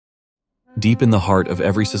Deep in the heart of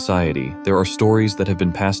every society, there are stories that have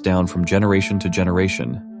been passed down from generation to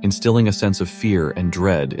generation, instilling a sense of fear and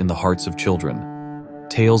dread in the hearts of children.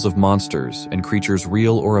 Tales of monsters and creatures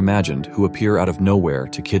real or imagined who appear out of nowhere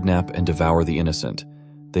to kidnap and devour the innocent.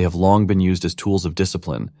 They have long been used as tools of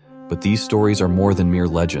discipline, but these stories are more than mere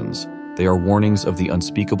legends. They are warnings of the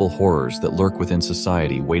unspeakable horrors that lurk within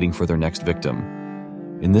society waiting for their next victim.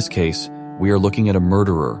 In this case, we are looking at a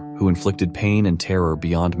murderer who inflicted pain and terror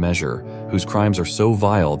beyond measure, whose crimes are so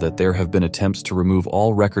vile that there have been attempts to remove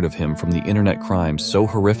all record of him from the internet. Crimes so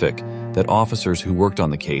horrific that officers who worked on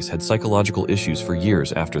the case had psychological issues for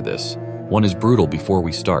years after this. One is brutal. Before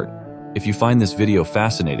we start, if you find this video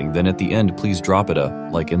fascinating, then at the end please drop it a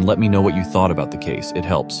like and let me know what you thought about the case. It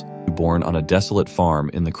helps. Born on a desolate farm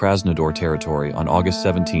in the Krasnodar territory on August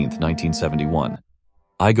 17, 1971.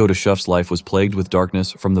 Igor Irtyshev's life was plagued with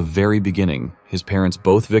darkness from the very beginning. His parents,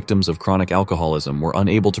 both victims of chronic alcoholism, were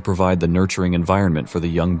unable to provide the nurturing environment for the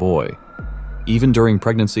young boy. Even during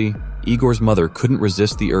pregnancy, Igor's mother couldn't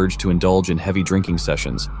resist the urge to indulge in heavy drinking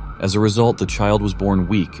sessions. As a result, the child was born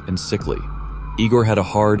weak and sickly. Igor had a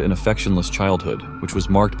hard and affectionless childhood, which was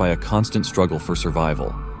marked by a constant struggle for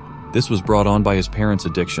survival. This was brought on by his parents'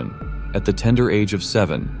 addiction. At the tender age of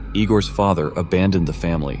 7, Igor's father abandoned the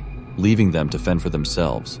family, leaving them to fend for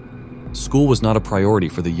themselves. School was not a priority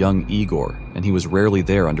for the young Igor, and he was rarely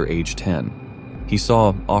there under age 10. He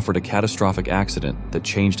offered a catastrophic accident that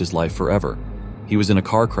changed his life forever. He was in a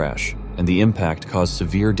car crash, and the impact caused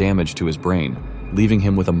severe damage to his brain, leaving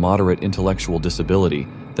him with a moderate intellectual disability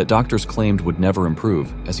that doctors claimed would never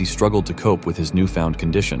improve as he struggled to cope with his newfound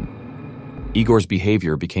condition. Igor's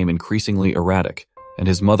behavior became increasingly erratic, and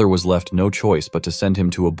his mother was left no choice but to send him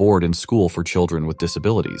to a boarding school for children with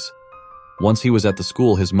disabilities. Once he was at the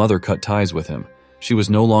school, his mother cut ties with him. She was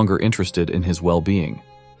no longer interested in his well-being.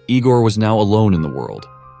 Igor was now alone in the world.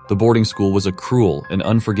 The boarding school was a cruel and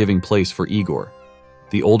unforgiving place for Igor.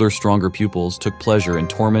 The older, stronger pupils took pleasure in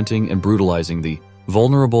tormenting and brutalizing the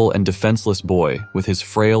vulnerable and defenseless boy with his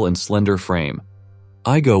frail and slender frame.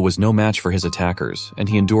 Igor was no match for his attackers, and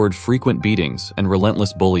he endured frequent beatings and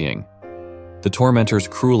relentless bullying. The tormentors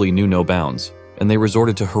cruelly knew no bounds, and they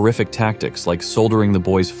resorted to horrific tactics like soldering the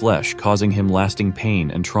boy's flesh, causing him lasting pain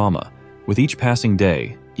and trauma. With each passing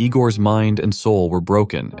day, Igor's mind and soul were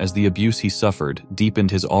broken as the abuse he suffered deepened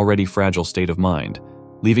his already fragile state of mind,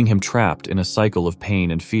 leaving him trapped in a cycle of pain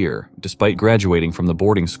and fear. Despite graduating from the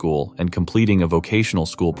boarding school and completing a vocational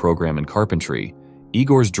school program in carpentry,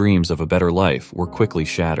 Igor's dreams of a better life were quickly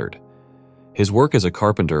shattered. His work as a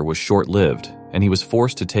carpenter was short-lived, and he was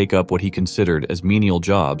forced to take up what he considered as menial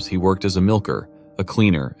jobs. He worked as a milker, a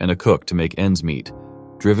cleaner, and a cook to make ends meet.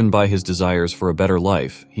 Driven by his desires for a better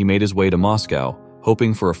life, he made his way to Moscow,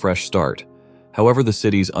 hoping for a fresh start. However, the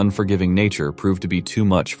city's unforgiving nature proved to be too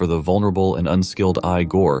much for the vulnerable and unskilled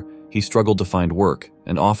Igor. He struggled to find work,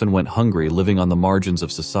 and often went hungry, living on the margins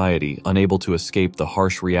of society, unable to escape the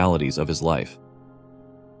harsh realities of his life.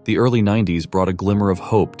 The early 90s brought a glimmer of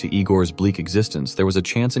hope to Igor's bleak existence. There was a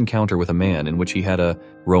chance encounter with a man in which he had a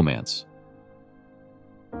romance.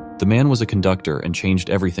 The man was a conductor and changed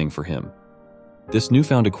everything for him. This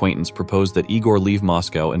newfound acquaintance proposed that Igor leave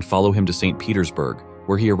Moscow and follow him to St. Petersburg,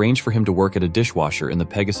 where he arranged for him to work at a dishwasher in the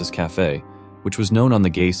Pegasus Cafe, which was known on the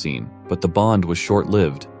gay scene, but the bond was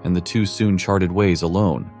short-lived, and the two soon charted ways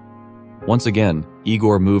alone. Once again,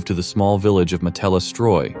 Igor moved to the small village of Metela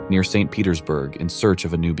Stroy near St. Petersburg in search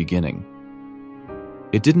of a new beginning.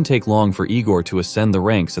 It didn't take long for Igor to ascend the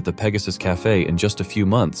ranks at the Pegasus Cafe. In just a few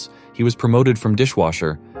months, he was promoted from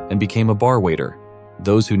dishwasher and became a bar waiter.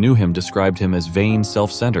 Those who knew him described him as vain,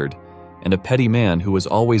 self-centered, and a petty man who was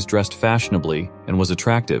always dressed fashionably and was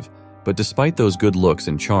attractive. But despite those good looks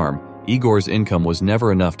and charm, Igor's income was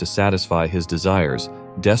never enough to satisfy his desires.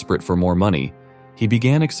 Desperate for more money, he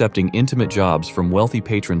began accepting intimate jobs from wealthy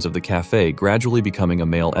patrons of the cafe, gradually becoming a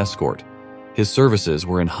male escort. His services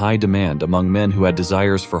were in high demand among men who had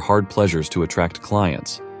desires for hard pleasures to attract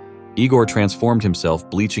clients. Igor transformed himself,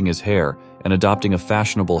 bleaching his hair and adopting a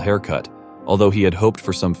fashionable haircut. Although he had hoped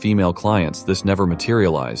for some female clients, this never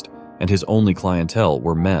materialized, and his only clientele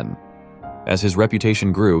were men. As his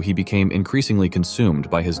reputation grew, he became increasingly consumed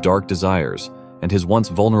by his dark desires, and his once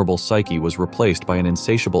vulnerable psyche was replaced by an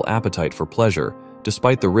insatiable appetite for pleasure.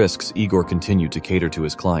 Despite the risks, Igor continued to cater to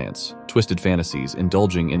his clients' twisted fantasies,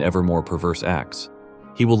 indulging in ever more perverse acts.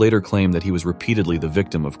 He will later claim that he was repeatedly the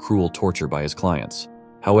victim of cruel torture by his clients.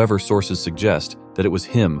 However, sources suggest that it was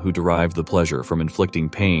him who derived the pleasure from inflicting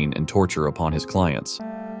pain and torture upon his clients,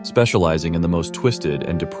 specializing in the most twisted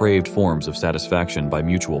and depraved forms of satisfaction by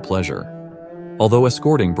mutual pleasure. Although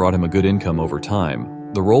escorting brought him a good income over time,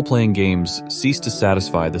 The role-playing games ceased to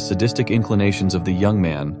satisfy the sadistic inclinations of the young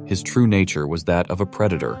man. His true nature was that of a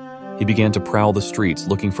predator. He began to prowl the streets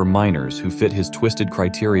looking for minors who fit his twisted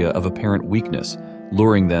criteria of apparent weakness,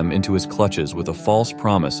 luring them into his clutches with a false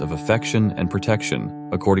promise of affection and protection,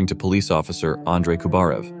 according to police officer Andrei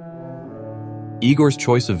Kubarev. Igor's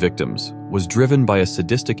choice of victims was driven by a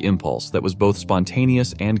sadistic impulse that was both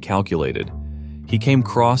spontaneous and calculated. He came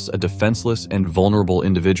across a defenseless and vulnerable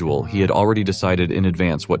individual. He had already decided in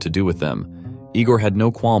advance what to do with them. Igor had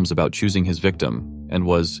no qualms about choosing his victim and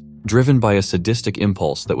was driven by a sadistic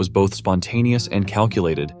impulse that was both spontaneous and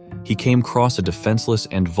calculated. He came across a defenseless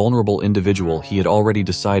and vulnerable individual. He had already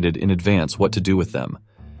decided in advance what to do with them.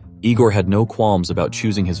 Igor had no qualms about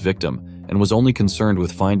choosing his victim and was only concerned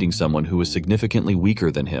with finding someone who was significantly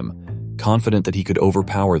weaker than him, confident that he could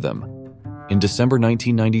overpower them. In December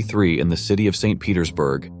 1993, in the city of St.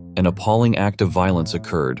 Petersburg, an appalling act of violence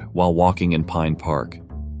occurred while walking in Pine Park.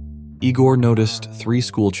 Igor noticed 3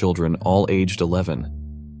 school children, all aged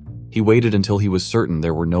 11. He waited until he was certain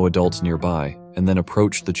there were no adults nearby, and then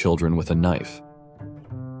approached the children with a knife.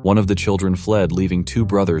 One of the children fled, leaving 2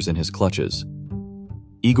 brothers in his clutches.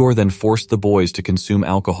 Igor then forced the boys to consume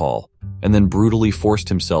alcohol, and then brutally forced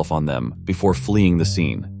himself on them before fleeing the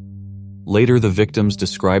scene. Later, the victims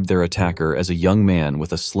described their attacker as a young man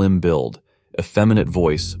with a slim build, effeminate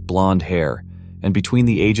voice, blonde hair, and between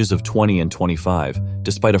the ages of 20 and 25.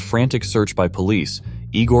 Despite a frantic search by police,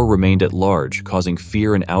 Igor remained at large, causing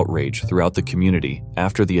fear and outrage throughout the community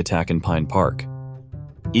after the attack in Pine Park.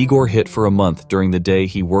 Igor hit for a month. During the day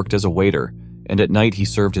he worked as a waiter, and at night he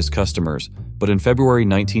served his customers, but in February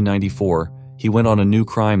 1994, he went on a new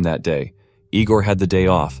crime that day. Igor had the day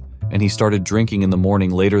off, and he started drinking in the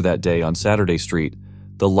morning. Later that day on Saturday Street,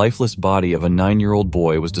 the lifeless body of a 9-year-old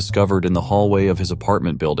boy was discovered in the hallway of his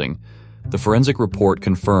apartment building. The forensic report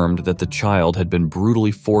confirmed that the child had been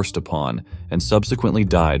brutally forced upon and subsequently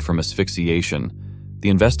died from asphyxiation. The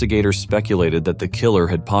investigators speculated that the killer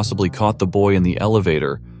had possibly caught the boy in the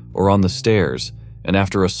elevator or on the stairs, and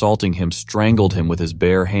after assaulting him, strangled him with his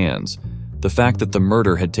bare hands. The fact that the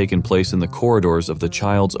murder had taken place in the corridors of the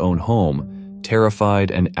child's own home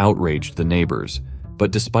terrified and outraged the neighbors.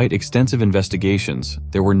 But despite extensive investigations,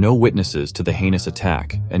 there were no witnesses to the heinous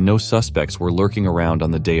attack, and no suspects were lurking around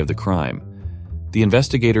on the day of the crime. The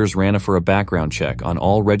investigators ran for a background check on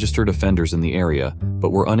all registered offenders in the area,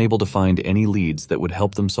 but were unable to find any leads that would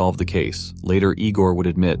help them solve the case. Later, Igor would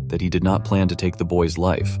admit that he did not plan to take the boy's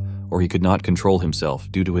life, or he could not control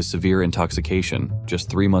himself due to his severe intoxication. Just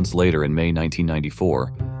 3 months later, in May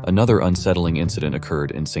 1994, another unsettling incident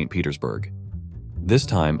occurred in St. Petersburg. This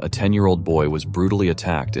time, a 10-year-old boy was brutally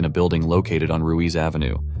attacked in a building located on Ruiz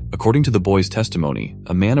Avenue. According to the boy's testimony,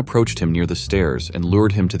 a man approached him near the stairs and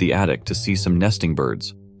lured him to the attic to see some nesting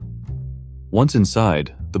birds. Once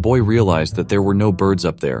inside, the boy realized that there were no birds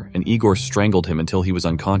up there, and Igor strangled him until he was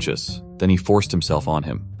unconscious. Then he forced himself on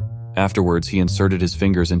him. Afterwards, he inserted his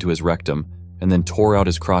fingers into his rectum and then tore out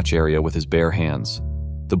his crotch area with his bare hands.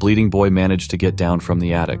 The bleeding boy managed to get down from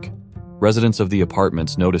the attic. Residents of the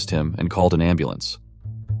apartments noticed him and called an ambulance.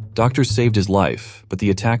 Doctors saved his life, but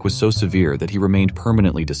the attack was so severe that he remained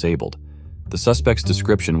permanently disabled. The suspect's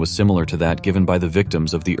description was similar to that given by the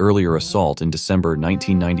victims of the earlier assault in December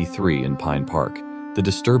 1993 in Pine Park. The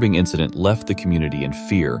disturbing incident left the community in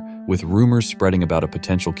fear, with rumors spreading about a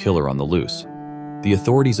potential killer on the loose. The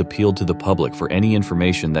authorities appealed to the public for any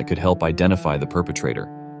information that could help identify the perpetrator.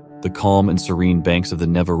 The calm and serene banks of the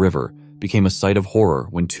Neva River became a sight of horror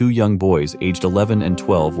when 2 young boys aged 11 and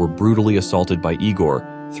 12 were brutally assaulted by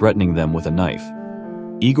Igor, threatening them with a knife.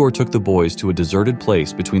 Igor took the boys to a deserted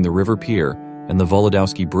place between the river pier and the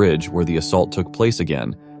Volodowski Bridge where the assault took place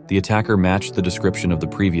again. The attacker matched the description of the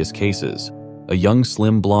previous cases, a young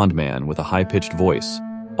slim blonde man with a high-pitched voice.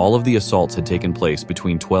 All of the assaults had taken place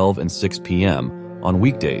between 12 and 6 p.m. on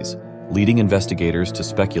weekdays, leading investigators to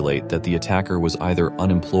speculate that the attacker was either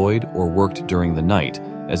unemployed or worked during the night.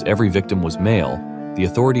 As every victim was male, the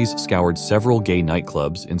authorities scoured several gay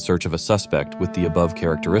nightclubs in search of a suspect with the above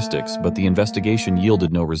characteristics, but the investigation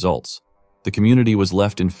yielded no results. The community was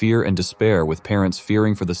left in fear and despair, with parents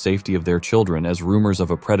fearing for the safety of their children as rumors of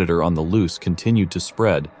a predator on the loose continued to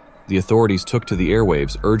spread. The authorities took to the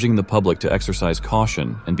airwaves, urging the public to exercise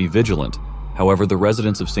caution and be vigilant. However, the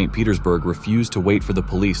residents of St. Petersburg refused to wait for the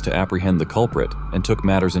police to apprehend the culprit and took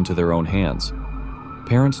matters into their own hands.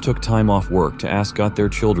 Parents took time off work to escort their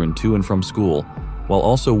children to and from school, while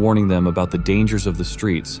also warning them about the dangers of the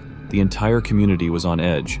streets. The entire community was on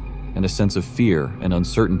edge, and a sense of fear and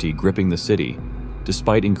uncertainty gripping the city.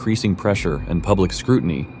 Despite increasing pressure and public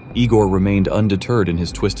scrutiny, Igor remained undeterred in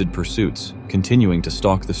his twisted pursuits, continuing to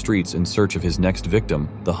stalk the streets in search of his next victim.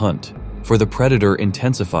 The hunt for the predator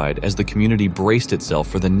intensified as the community braced itself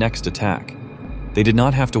for the next attack. They did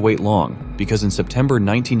not have to wait long, because in September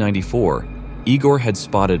 1994, Igor had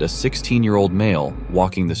spotted a 16-year-old male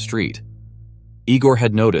walking the street. Igor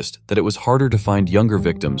had noticed that it was harder to find younger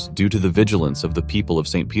victims due to the vigilance of the people of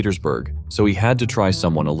St. Petersburg, so he had to try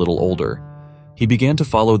someone a little older. He began to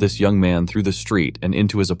follow this young man through the street and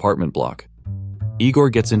into his apartment block. Igor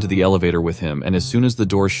gets into the elevator with him, and as soon as the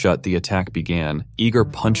doors shut, the attack began. Igor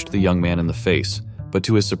punched the young man in the face, but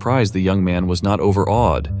to his surprise, the young man was not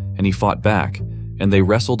overawed, and he fought back, and they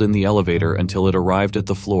wrestled in the elevator until it arrived at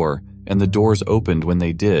the floor, and the doors opened. When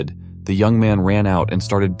they did, the young man ran out and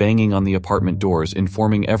started banging on the apartment doors,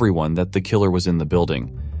 informing everyone that the killer was in the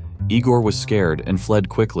building. Igor was scared and fled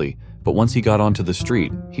quickly, but once he got onto the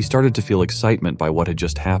street, he started to feel excitement by what had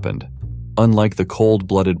just happened. Unlike the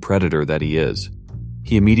cold-blooded predator that he is,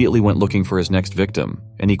 he immediately went looking for his next victim,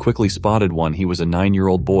 and he quickly spotted one. He was a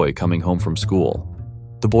 9-year-old boy coming home from school.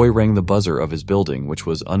 The boy rang the buzzer of his building, which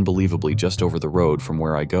was unbelievably just over the road from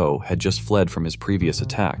where I go, had just fled from his previous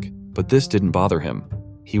attack, but this didn't bother him.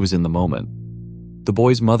 He was in the moment. The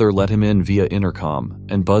boy's mother let him in via intercom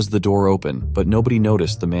and buzzed the door open, but nobody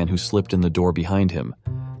noticed the man who slipped in the door behind him.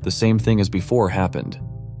 The same thing as before happened.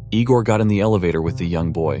 Igor got in the elevator with the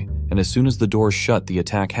young boy, and as soon as the doors shut, the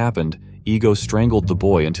attack happened. Igor strangled the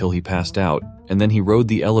boy until he passed out, and then he rode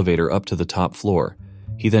the elevator up to the top floor.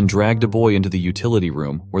 He then dragged a boy into the utility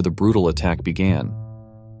room where the brutal attack began.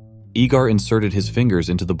 Igor inserted his fingers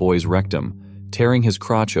into the boy's rectum, tearing his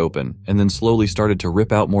crotch open, and then slowly started to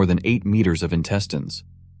rip out more than 8 meters of intestines.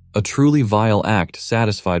 A truly vile act,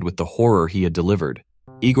 satisfied with the horror he had delivered.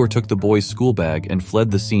 Igor took the boy's school bag and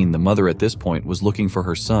fled the scene. The mother at this point was looking for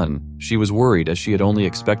her son. She was worried as she had only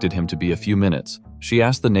expected him to be a few minutes. She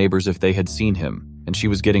asked the neighbors if they had seen him, and she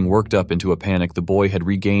was getting worked up into a panic. The boy had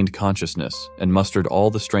regained consciousness and mustered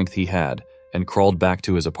all the strength he had and crawled back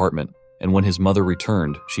to his apartment, and when his mother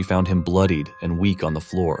returned, she found him bloodied and weak on the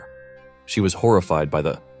floor. She was horrified by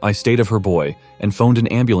the state of her boy and phoned an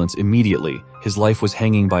ambulance immediately. His life was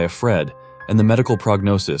hanging by a thread, and the medical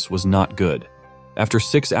prognosis was not good. After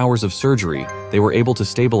 6 hours of surgery, they were able to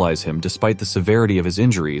stabilize him despite the severity of his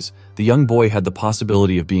injuries. The young boy had the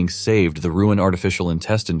possibility of being saved. The ruined artificial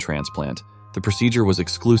intestine transplant. The procedure was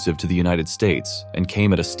exclusive to the United States and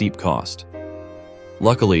came at a steep cost.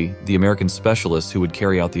 Luckily, the American specialists who would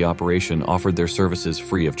carry out the operation offered their services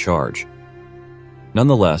free of charge.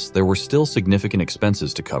 Nonetheless, there were still significant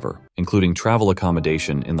expenses to cover, including travel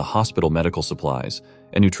accommodation in the hospital, medical supplies,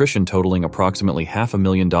 and nutrition totaling approximately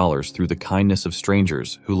 $500,000 through the kindness of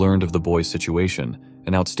strangers who learned of the boy's situation.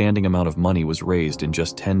 An outstanding amount of money was raised in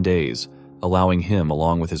just 10 days, allowing him,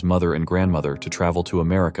 along with his mother and grandmother, to travel to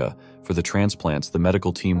America. For the transplants, the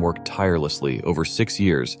medical team worked tirelessly over 6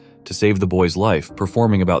 years to save the boy's life,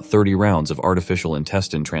 performing about 30 rounds of artificial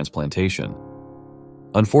intestine transplantation.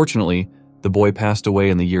 Unfortunately, the boy passed away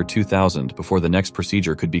in the year 2000 before the next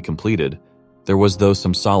procedure could be completed. There was, though,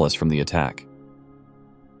 some solace from the attack.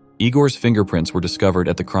 Igor's fingerprints were discovered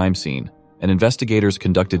at the crime scene, and investigators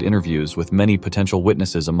conducted interviews with many potential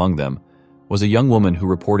witnesses. Among them was a young woman who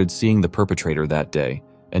reported seeing the perpetrator that day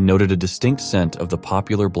and noted a distinct scent of the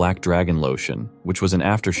popular Black Dragon lotion, which was an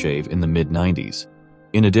aftershave in the mid-90s.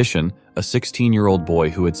 In addition, a 16-year-old boy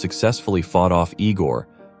who had successfully fought off Igor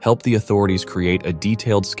helped the authorities create a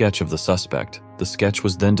detailed sketch of the suspect. The sketch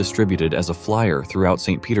was then distributed as a flyer throughout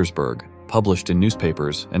St. Petersburg, published in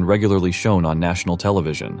newspapers, and regularly shown on national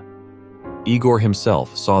television. Igor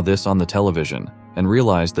himself saw this on the television and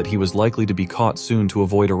realized that he was likely to be caught soon. To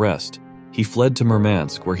avoid arrest, he fled to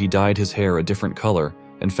Murmansk, where he dyed his hair a different color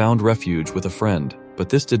and found refuge with a friend. But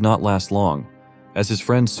this did not last long. As his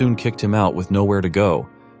friend soon kicked him out with nowhere to go,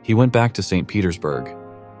 he went back to St. Petersburg.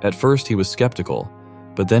 At first he was skeptical,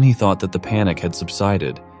 but then he thought that the panic had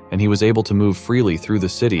subsided, and he was able to move freely through the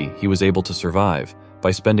city. He was able to survive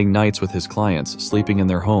by spending nights with his clients, sleeping in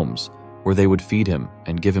their homes, where they would feed him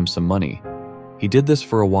and give him some money. He did this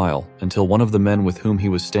for a while until one of the men with whom he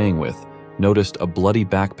was staying with noticed a bloody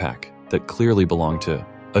backpack that clearly belonged to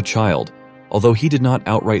a child. Although he did not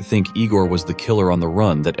outright think Igor was the killer on the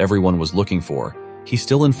run that everyone was looking for, he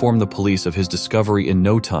still informed the police of his discovery. In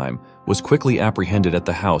no time, was quickly apprehended at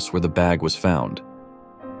the house where the bag was found.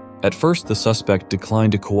 At first, the suspect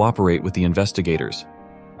declined to cooperate with the investigators,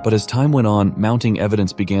 but as time went on, mounting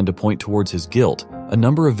evidence began to point towards his guilt. A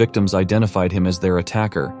number of victims identified him as their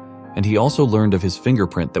attacker, and he also learned of his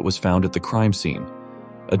fingerprint that was found at the crime scene.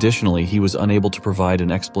 Additionally, he was unable to provide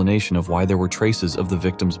an explanation of why there were traces of the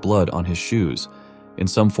victim's blood on his shoes. In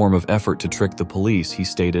some form of effort to trick the police, he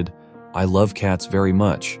stated, "I love cats very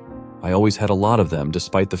much. I always had a lot of them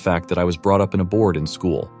despite the fact that I was brought up in a board in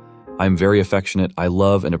school. I'm very affectionate. I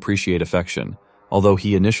love and appreciate affection." Although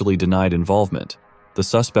he initially denied involvement, the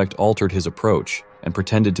suspect altered his approach and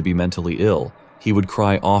pretended to be mentally ill. He would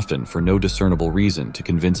cry often for no discernible reason to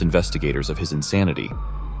convince investigators of his insanity.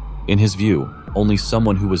 In his view, only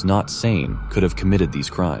someone who was not sane could have committed these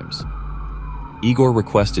crimes. Igor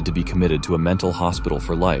requested to be committed to a mental hospital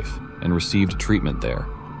for life and received treatment there.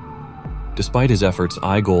 Despite his efforts,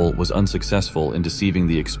 Igor was unsuccessful in deceiving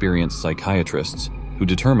the experienced psychiatrists who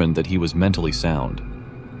determined that he was mentally sound.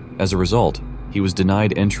 As a result, he was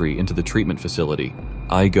denied entry into the treatment facility.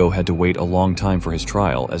 Igor had to wait a long time for his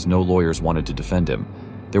trial as no lawyers wanted to defend him.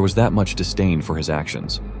 There was that much disdain for his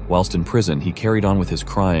actions. Whilst in prison, he carried on with his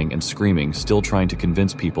crying and screaming, still trying to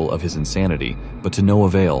convince people of his insanity, but to no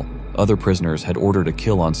avail. Other prisoners had ordered a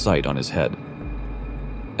kill on sight on his head.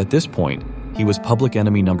 At this point, he was public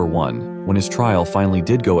enemy number one. When his trial finally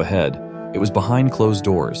did go ahead, it was behind closed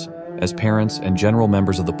doors, as parents and general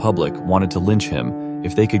members of the public wanted to lynch him.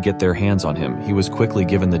 If they could get their hands on him, he was quickly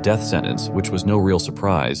given the death sentence, which was no real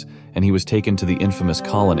surprise, and he was taken to the infamous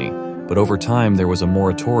colony. But over time, there was a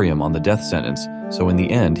moratorium on the death sentence, so in the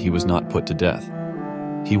end, he was not put to death.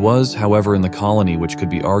 He was, however, in the colony, which could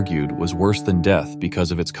be argued was worse than death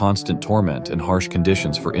because of its constant torment and harsh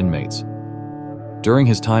conditions for inmates. During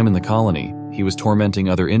his time in the colony, he was tormenting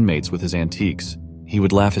other inmates with his antiques. He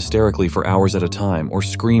would laugh hysterically for hours at a time or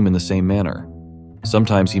scream in the same manner.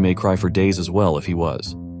 Sometimes he may cry for days as well if he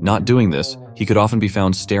was. Not doing this, he could often be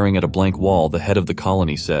found staring at a blank wall. The head of the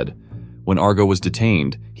colony said, "When Argo was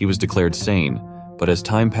detained, he was declared sane, but as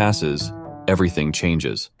time passes, everything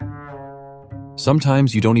changes."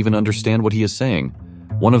 Sometimes you don't even understand what he is saying.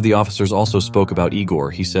 One of the officers also spoke about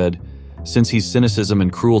Igor. He said, "Since his cynicism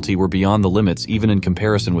and cruelty were beyond the limits even in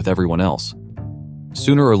comparison with everyone else."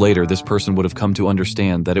 Sooner or later, this person would have come to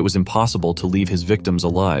understand that it was impossible to leave his victims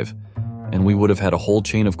alive, and we would have had a whole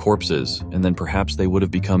chain of corpses, and then perhaps they would have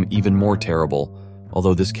become even more terrible.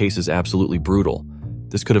 Although this case is absolutely brutal,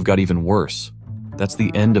 this could have got even worse. That's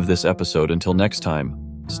the end of this episode. Until next time,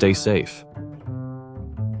 stay safe.